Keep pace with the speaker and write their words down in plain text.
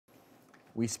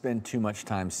We spend too much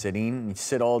time sitting. You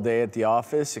sit all day at the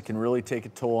office, it can really take a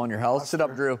toll on your health. Sit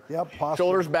up, Drew. Yep, posture.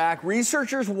 Shoulders back.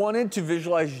 Researchers wanted to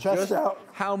visualize just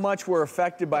how much we're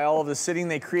affected by all of the sitting.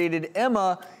 They created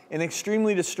Emma, an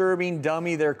extremely disturbing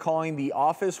dummy they're calling the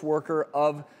office worker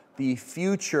of the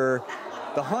future.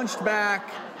 The hunched back,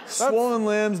 swollen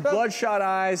limbs, bloodshot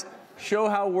eyes show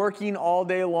how working all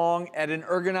day long at an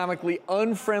ergonomically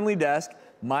unfriendly desk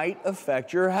might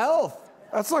affect your health.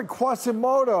 That's like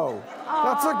Quasimodo.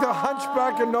 That's like the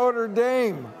hunchback of Notre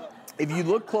Dame. If you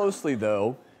look closely,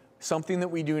 though, something that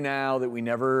we do now that we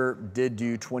never did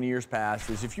do 20 years past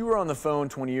is if you were on the phone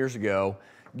 20 years ago,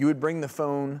 you would bring the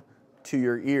phone to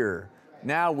your ear.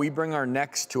 Now we bring our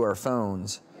necks to our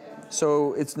phones.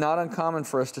 So it's not uncommon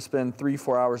for us to spend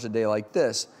 3-4 hours a day like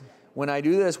this. When I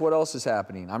do this, what else is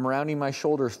happening? I'm rounding my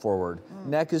shoulders forward.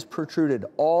 Neck is protruded.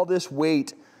 All this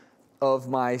weight of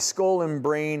my skull and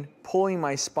brain pulling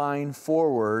my spine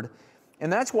forward.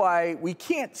 And that's why we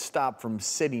can't stop from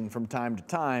sitting from time to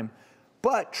time,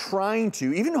 but trying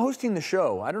to, even hosting the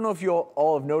show. I don't know if you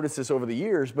all have noticed this over the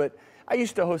years, but I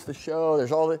used to host the show.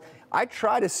 There's all that. I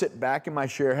try to sit back in my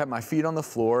chair, have my feet on the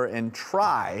floor, and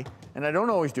try, and I don't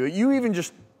always do it. You even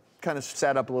just kind of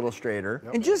sat up a little straighter.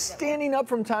 Yep. And just standing up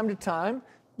from time to time,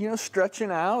 you know, stretching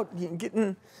out,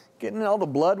 getting all the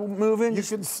blood moving. You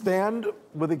can stand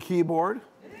with a keyboard.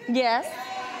 Yes.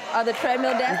 Or the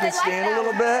treadmill desk. You can stand a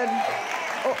little bit.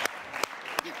 Oh.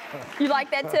 You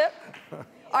like that tip?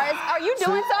 Are you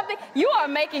doing something? You are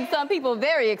making some people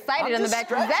very excited in the back.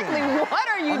 Stretching. Exactly what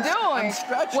are you doing? I'm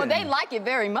stretching. Well, they like it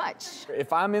very much.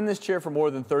 If I'm in this chair for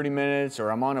more than 30 minutes or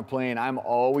I'm on a plane, I'm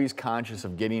always conscious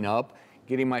of getting up,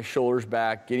 getting my shoulders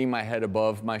back, getting my head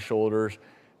above my shoulders.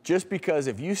 Just because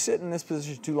if you sit in this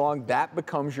position too long, that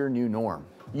becomes your new norm.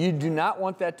 You do not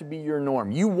want that to be your norm.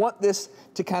 You want this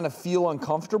to kind of feel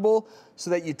uncomfortable so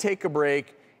that you take a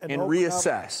break and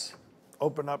reassess.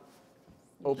 Open up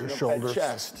your shoulders.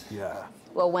 Chest. Yeah.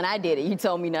 Well, when I did it, you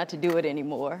told me not to do it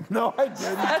anymore. No, I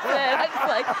didn't. I was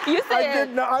like, you said. I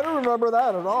didn't. I don't remember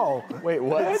that at all. Wait,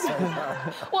 what?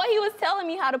 Well, he was telling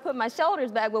me how to put my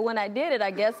shoulders back, but when I did it, I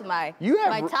guess my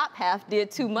top half did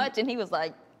too much, and he was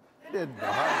like,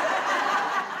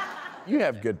 You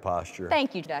have good posture.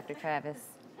 Thank you, Dr. Travis.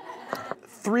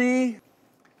 3,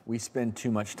 we spend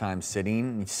too much time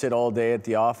sitting. You sit all day at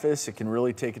the office, it can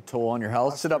really take a toll on your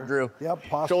health. Sit up, Drew. Yep,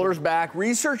 posture. Shoulders back.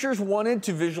 Researchers wanted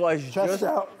to visualize just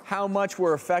how much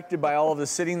we're affected by all of the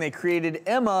sitting. They created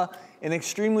Emma, an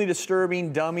extremely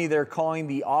disturbing dummy they're calling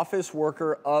the office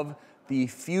worker of the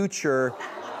future.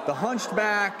 The hunched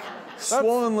back,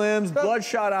 swollen limbs,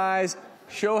 bloodshot eyes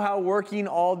show how working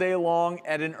all day long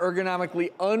at an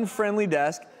ergonomically unfriendly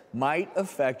desk might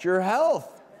affect your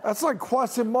health. That's like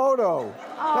Quasimodo.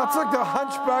 That's like the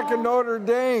hunchback of Notre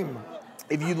Dame.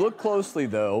 If you look closely,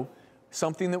 though,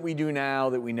 something that we do now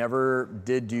that we never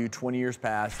did do 20 years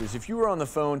past is if you were on the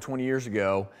phone 20 years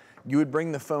ago, you would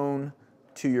bring the phone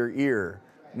to your ear.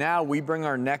 Now we bring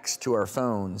our necks to our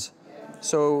phones.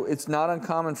 So it's not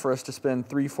uncommon for us to spend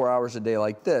 3-4 hours a day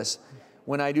like this.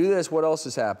 When I do this, what else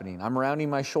is happening? I'm rounding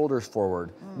my shoulders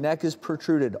forward. Neck is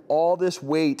protruded. All this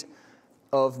weight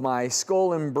of my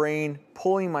skull and brain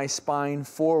pulling my spine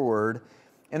forward.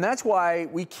 And that's why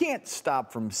we can't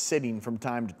stop from sitting from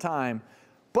time to time,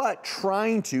 but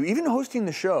trying to, even hosting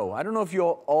the show. I don't know if you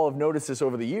all have noticed this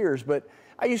over the years, but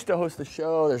I used to host the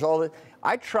show. There's all that.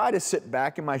 I try to sit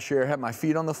back in my chair, have my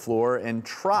feet on the floor, and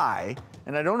try,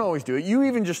 and I don't always do it. You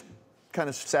even just kind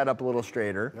of sat up a little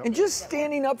straighter. Yep. And just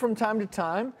standing up from time to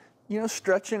time, you know,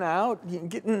 stretching out,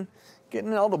 getting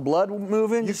all the blood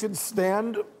moving. You can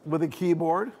stand with a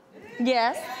keyboard.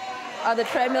 Yes. Or the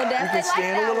treadmill desk. You can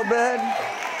stand a little bit.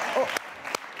 Oh.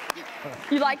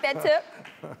 You like that tip?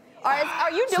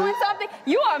 Are you doing something?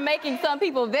 You are making some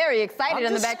people very excited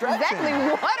in the back. Stretching. Exactly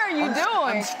what are you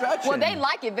doing? I'm stretching. Well, they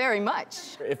like it very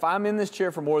much. If I'm in this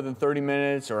chair for more than 30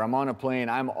 minutes or I'm on a plane,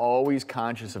 I'm always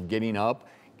conscious of getting up,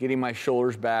 getting my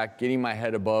shoulders back, getting my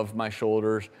head above my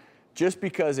shoulders. Just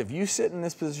because if you sit in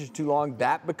this position too long,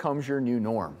 that becomes your new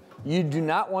norm. You do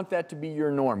not want that to be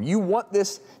your norm. You want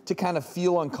this to kind of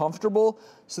feel uncomfortable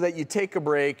so that you take a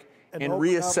break and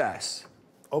reassess.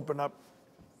 Open up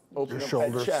your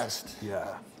shoulders. Chest.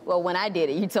 Yeah. Well, when I did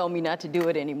it, you told me not to do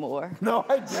it anymore. No,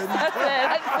 I didn't.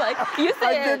 I was like, you said.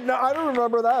 I didn't. I don't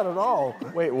remember that at all.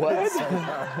 Wait, what?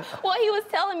 Well, he was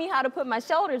telling me how to put my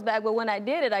shoulders back, but when I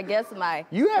did it, I guess my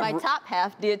top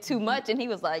half did too much, and he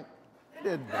was like,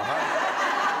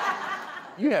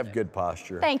 You have good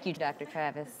posture. Thank you, Dr.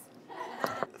 Travis.